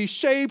need to be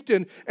shaped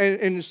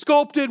and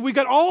sculpted. We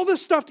got all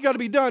this stuff got to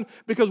be done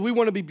because we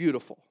want to be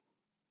beautiful.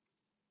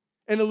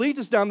 And it leads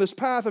us down this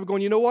path of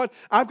going, you know what?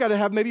 I've got to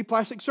have maybe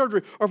plastic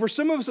surgery. Or for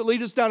some of us, it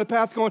leads us down a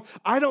path going,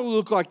 I don't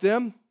look like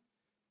them.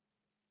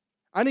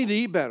 I need to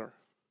eat better.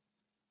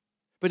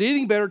 But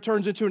eating better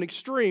turns into an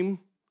extreme.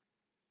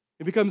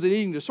 It becomes an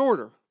eating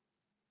disorder.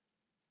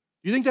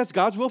 You think that's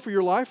God's will for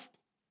your life?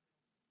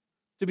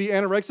 To be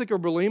anorexic or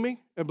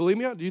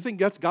bulimia? Do you think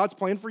that's God's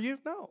plan for you?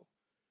 No.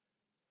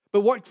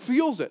 But what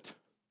fuels it?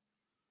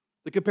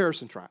 The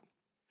comparison trap.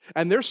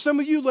 And there's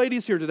some of you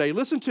ladies here today.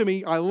 Listen to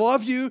me. I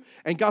love you,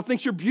 and God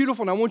thinks you're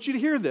beautiful, and I want you to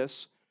hear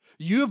this.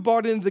 You have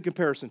bought into the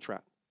comparison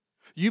trap.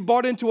 You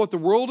bought into what the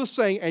world is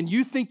saying, and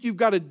you think you've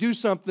got to do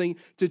something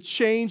to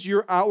change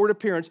your outward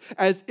appearance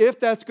as if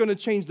that's going to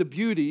change the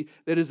beauty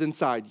that is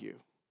inside you.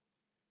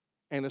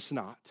 And it's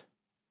not.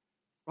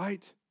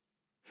 Right?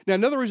 Now,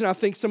 another reason I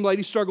think some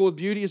ladies struggle with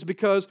beauty is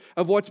because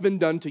of what's been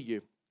done to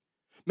you.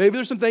 Maybe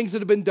there's some things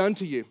that have been done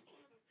to you.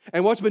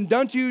 And what's been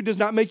done to you does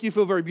not make you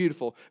feel very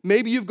beautiful.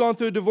 Maybe you've gone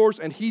through a divorce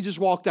and he just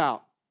walked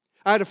out.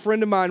 I had a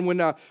friend of mine when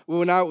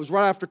I was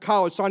right after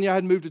college. Sonia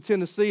had moved to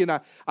Tennessee, and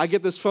I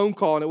get this phone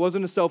call, and it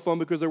wasn't a cell phone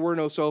because there were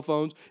no cell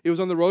phones. It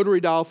was on the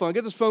rotary dial phone. I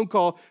get this phone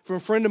call from a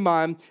friend of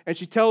mine, and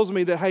she tells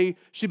me that, hey,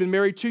 she'd been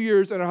married 2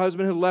 years, and her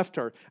husband had left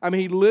her. I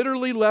mean, he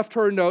literally left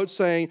her a note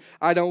saying,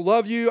 I don't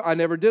love you, I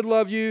never did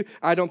love you,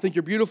 I don't think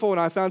you're beautiful, and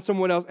I found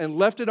someone else, and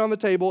left it on the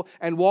table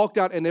and walked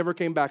out and never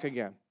came back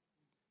again.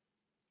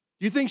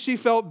 You think she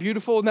felt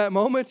beautiful in that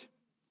moment?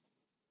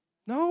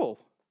 No.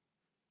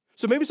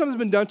 So maybe something's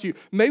been done to you.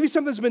 Maybe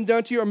something's been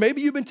done to you, or maybe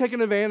you've been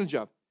taken advantage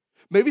of.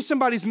 Maybe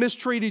somebody's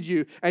mistreated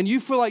you, and you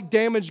feel like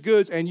damaged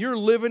goods, and you're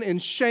living in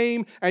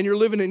shame, and you're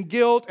living in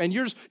guilt, and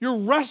you're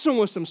wrestling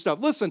with some stuff.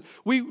 Listen,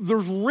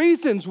 there's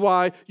reasons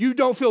why you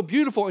don't feel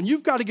beautiful, and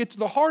you've got to get to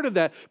the heart of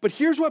that. But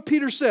here's what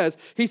Peter says.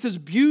 He says,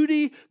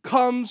 beauty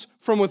comes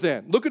from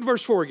within. Look at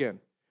verse 4 again.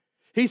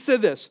 He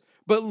said this,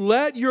 but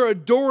let your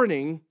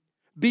adorning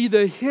be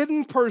the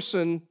hidden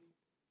person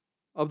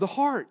of the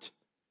heart,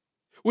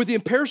 with the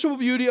imperishable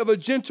beauty of a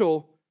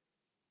gentle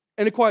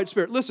and a quiet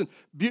spirit. Listen,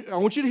 I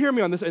want you to hear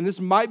me on this, and this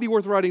might be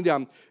worth writing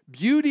down.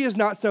 Beauty is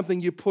not something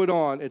you put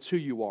on, it's who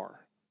you are.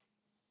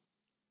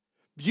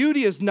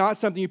 Beauty is not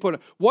something you put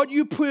on. What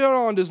you put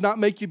on does not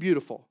make you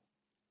beautiful.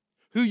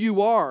 Who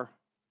you are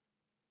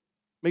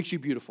makes you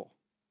beautiful.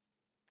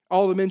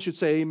 All the men should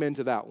say amen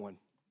to that one.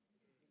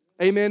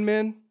 Amen,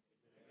 men?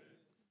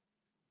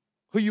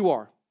 Who you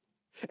are.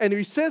 And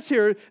he says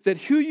here that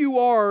who you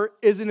are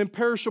is an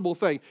imperishable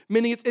thing,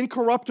 meaning it's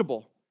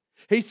incorruptible.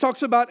 He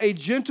talks about a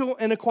gentle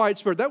and a quiet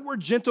spirit. That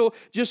word gentle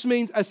just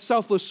means a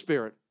selfless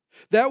spirit.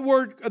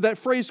 That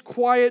phrase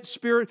quiet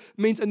spirit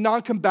means a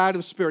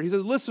non-combative spirit. He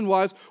says, listen,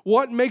 wives,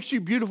 what makes you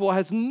beautiful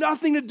has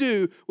nothing to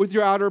do with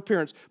your outer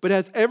appearance, but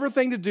has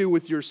everything to do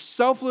with your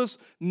selfless,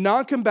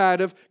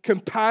 non-combative,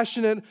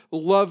 compassionate,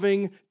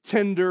 loving,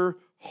 tender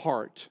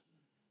heart.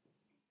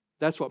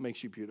 That's what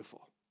makes you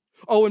beautiful.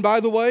 Oh, and by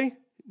the way,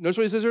 notice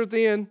what he says here at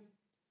the end,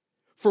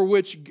 for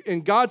which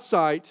in God's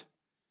sight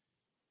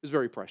is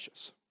very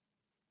precious.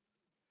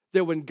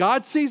 that when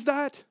God sees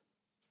that,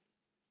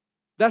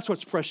 that's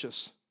what's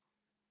precious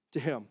to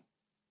Him.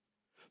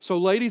 So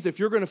ladies, if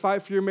you're going to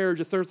fight for your marriage,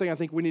 the third thing I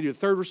think we need to do, the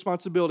third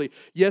responsibility,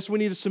 yes, we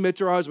need to submit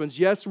to our husbands.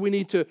 Yes, we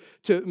need to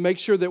make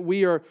sure that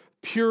we are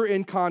pure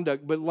in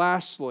conduct. But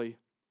lastly,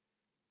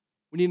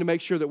 we need to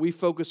make sure that we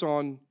focus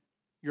on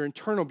your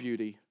internal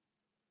beauty,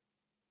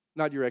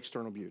 not your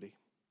external beauty.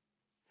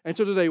 And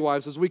so today,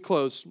 wives, as we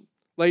close,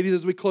 ladies,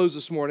 as we close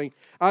this morning,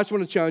 I just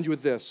want to challenge you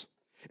with this.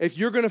 If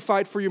you're going to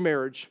fight for your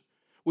marriage,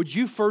 would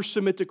you first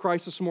submit to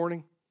Christ this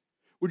morning?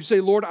 Would you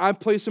say, Lord, I'm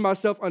placing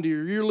myself under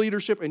your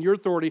leadership and your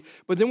authority,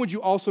 but then would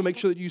you also make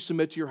sure that you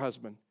submit to your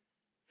husband?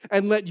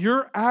 And let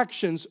your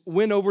actions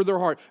win over their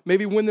heart.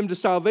 Maybe win them to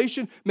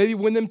salvation, maybe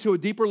win them to a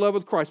deeper level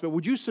with Christ. But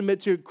would you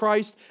submit to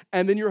Christ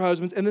and then your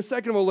husbands? And then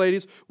second of all,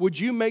 ladies, would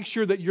you make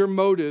sure that your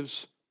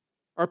motives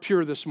are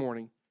pure this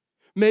morning?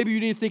 Maybe you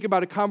need to think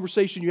about a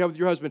conversation you have with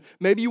your husband.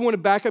 Maybe you want to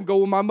back up and go,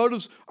 well, my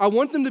motives, I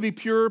want them to be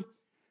pure,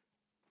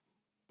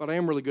 but I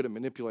am really good at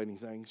manipulating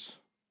things.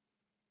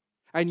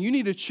 And you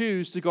need to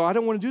choose to go, I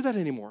don't want to do that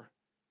anymore.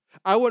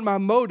 I want my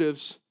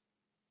motives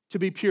to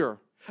be pure.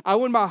 I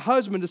want my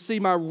husband to see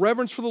my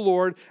reverence for the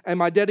Lord and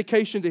my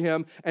dedication to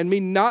Him and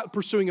me not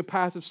pursuing a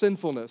path of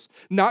sinfulness,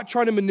 not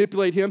trying to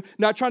manipulate him,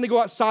 not trying to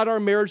go outside our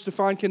marriage to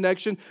find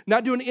connection,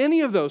 not doing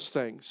any of those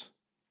things,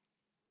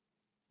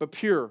 but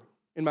pure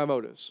in my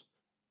motives.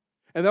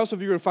 And also,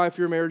 if you're going to fight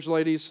for your marriage,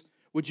 ladies,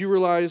 would you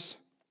realize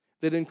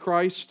that in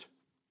Christ,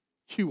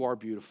 you are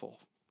beautiful.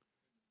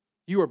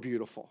 You are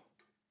beautiful.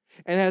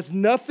 And it has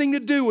nothing to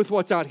do with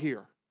what's out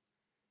here.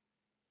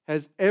 It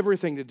has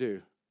everything to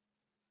do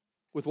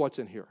with what's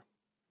in here.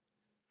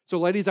 So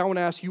ladies, I want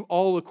to ask you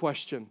all a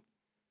question.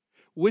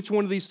 Which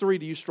one of these three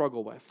do you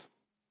struggle with?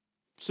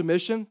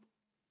 Submission?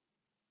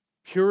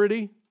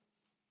 Purity?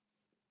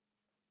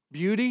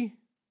 Beauty?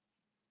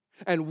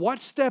 And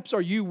what steps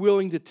are you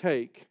willing to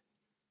take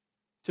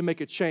to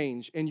make a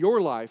change in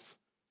your life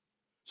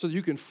so that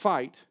you can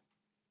fight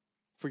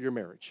for your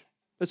marriage?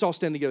 Let's all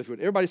stand together for it.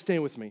 Everybody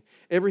stand with me.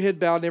 Every head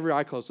bowed and every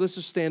eye closed. Let's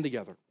just stand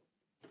together.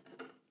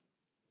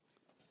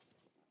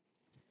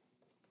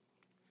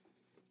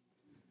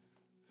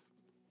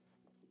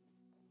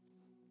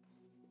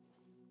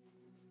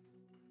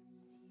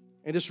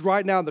 And just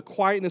right now, in the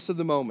quietness of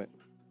the moment,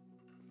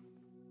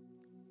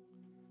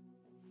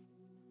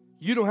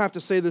 you don't have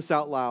to say this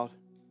out loud.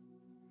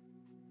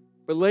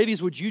 But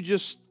ladies, would you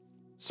just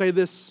say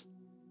this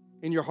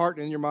in your heart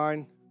and in your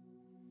mind?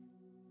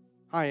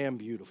 I am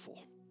beautiful.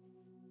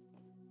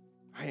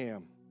 I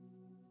am.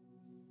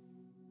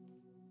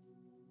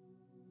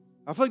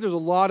 I feel like there's a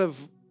lot of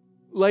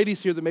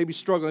ladies here that may be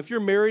struggling. If you're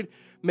married,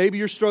 maybe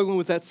you're struggling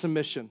with that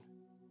submission.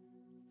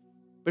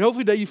 But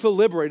hopefully today you feel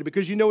liberated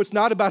because you know it's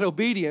not about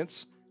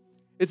obedience.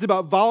 It's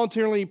about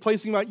voluntarily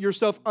placing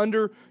yourself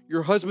under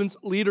your husband's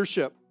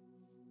leadership.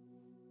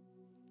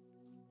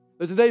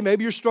 But today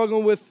maybe you're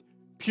struggling with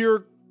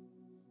pure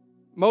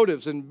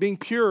motives and being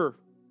pure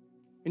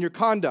in your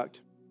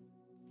conduct.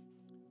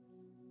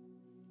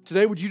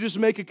 Today, would you just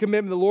make a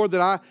commitment to the Lord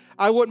that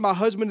I want my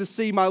husband to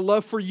see my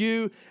love for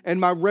you and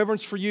my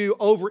reverence for you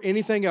over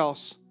anything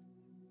else?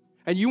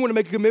 And you want to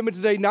make a commitment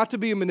today not to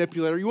be a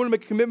manipulator. You want to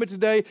make a commitment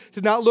today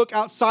to not look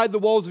outside the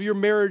walls of your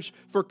marriage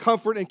for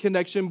comfort and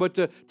connection, but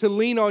to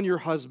lean on your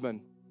husband,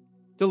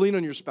 to lean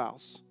on your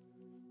spouse.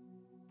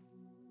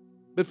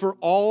 But for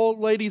all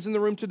ladies in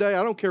the room today,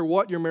 I don't care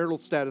what your marital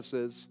status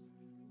is,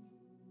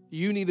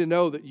 you need to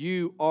know that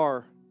you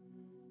are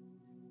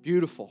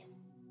beautiful.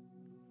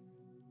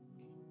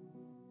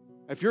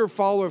 If you're a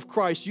follower of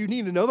Christ, you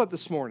need to know that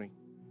this morning.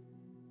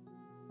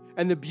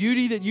 And the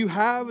beauty that you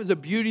have is a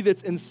beauty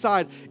that's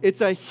inside. It's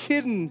a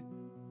hidden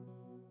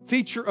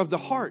feature of the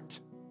heart.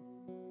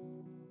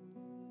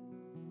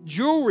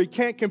 Jewelry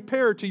can't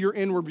compare to your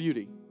inward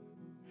beauty.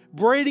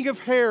 Braiding of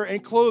hair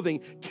and clothing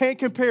can't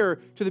compare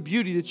to the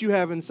beauty that you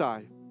have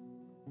inside.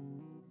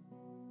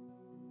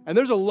 And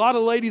there's a lot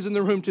of ladies in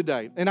the room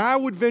today. And I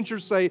would venture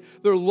to say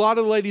there are a lot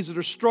of ladies that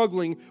are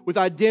struggling with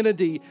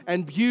identity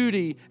and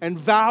beauty and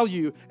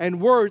value and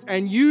worth.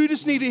 And you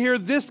just need to hear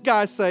this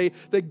guy say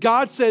that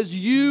God says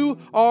you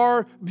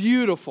are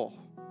beautiful.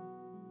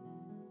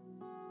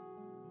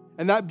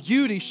 And that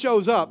beauty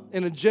shows up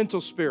in a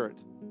gentle spirit,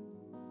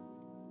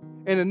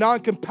 in a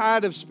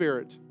non-combative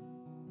spirit,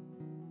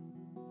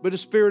 but a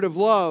spirit of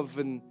love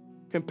and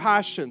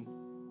compassion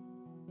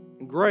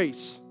and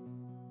grace.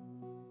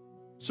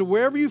 So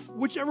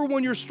whichever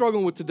one you're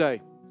struggling with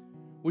today,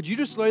 would you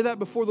just lay that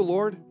before the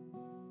Lord?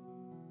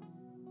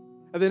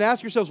 And then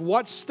ask yourselves,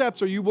 what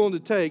steps are you willing to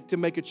take to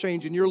make a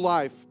change in your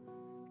life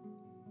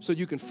so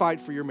you can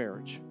fight for your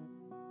marriage?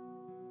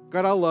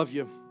 God, I love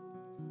you.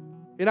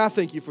 And I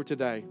thank you for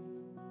today.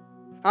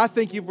 I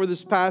thank you for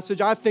this passage.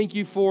 I thank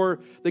you for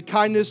the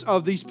kindness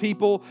of these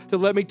people to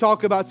let me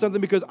talk about something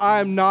because I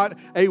am not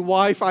a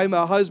wife, I'm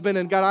a husband.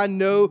 And God, I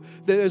know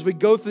that as we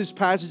go through this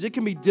passage, it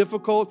can be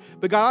difficult.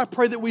 But God, I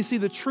pray that we see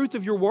the truth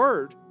of your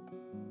word.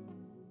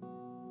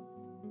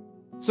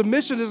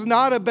 Submission is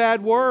not a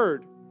bad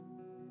word.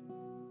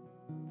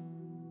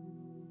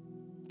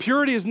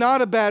 Purity is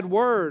not a bad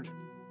word.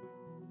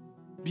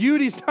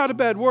 Beauty is not a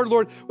bad word,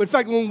 Lord. In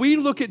fact, when we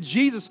look at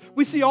Jesus,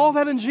 we see all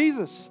that in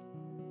Jesus.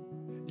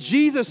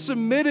 Jesus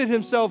submitted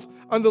himself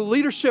under the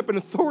leadership and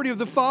authority of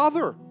the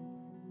Father.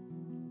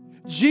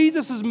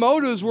 Jesus'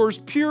 motives were as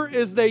pure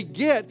as they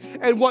get.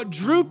 And what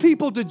drew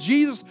people to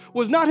Jesus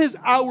was not his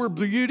outward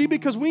beauty,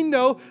 because we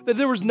know that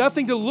there was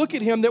nothing to look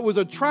at him that was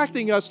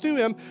attracting us to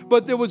him,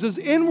 but there was his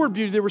inward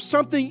beauty. There was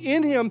something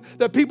in him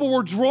that people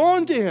were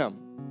drawn to him.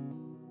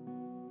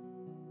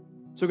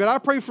 So God, I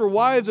pray for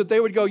wives that they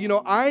would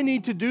go, I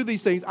need to do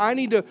these things. I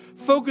need to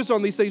focus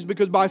on these things,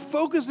 because by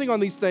focusing on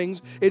these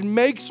things, it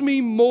makes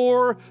me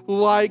more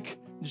like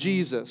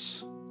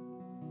Jesus.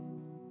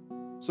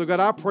 So God,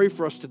 I pray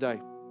for us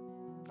today.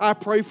 I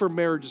pray for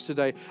marriages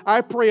today. I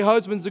pray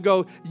husbands would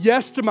go,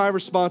 yes to my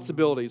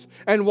responsibilities.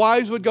 And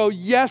wives would go,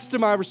 yes to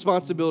my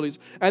responsibilities.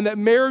 And that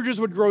marriages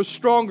would grow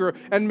stronger.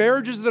 And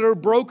marriages that are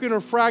broken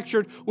or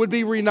fractured would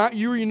be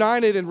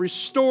reunited and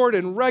restored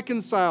and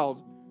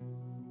reconciled.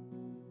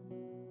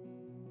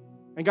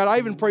 And God, I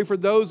even pray for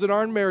those that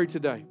aren't married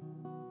today.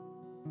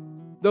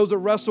 Those that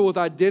wrestle with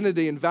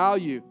identity and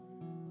value.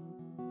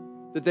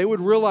 That they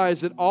would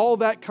realize that all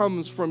that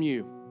comes from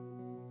you.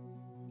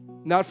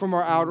 Not from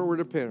our outward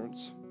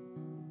appearance.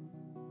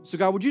 So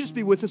God, would you just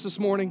be with us this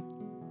morning?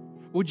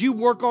 Would you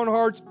work on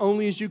hearts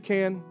only as you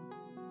can?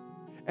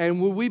 And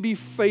will we be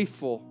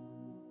faithful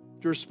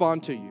to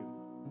respond to you?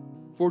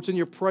 For it's in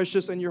your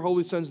precious and your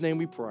holy Son's name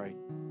we pray.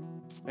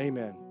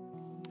 Amen.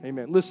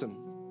 Amen. Listen.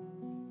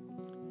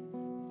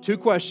 2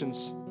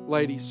 questions,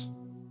 ladies.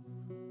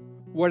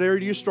 What area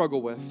do you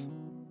struggle with?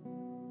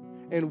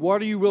 And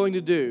what are you willing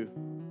to do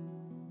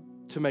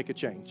to make a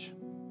change?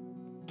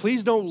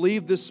 Please don't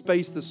leave this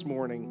space this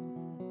morning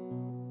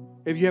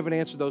if you haven't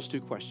answered those 2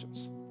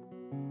 questions.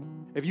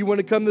 If you want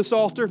to come to this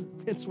altar,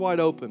 it's wide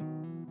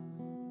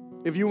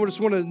open. If you just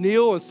want to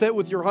kneel and sit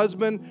with your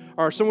husband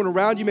or someone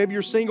around you, maybe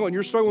you're single and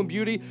you're struggling with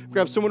beauty,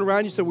 grab someone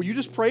around you and say, will you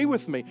just pray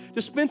with me?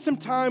 Just spend some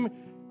time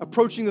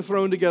approaching the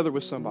throne together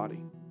with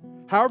somebody.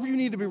 However you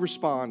need to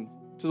respond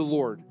to the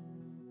Lord,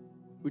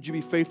 would you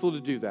be faithful to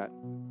do that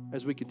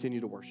as we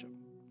continue to worship?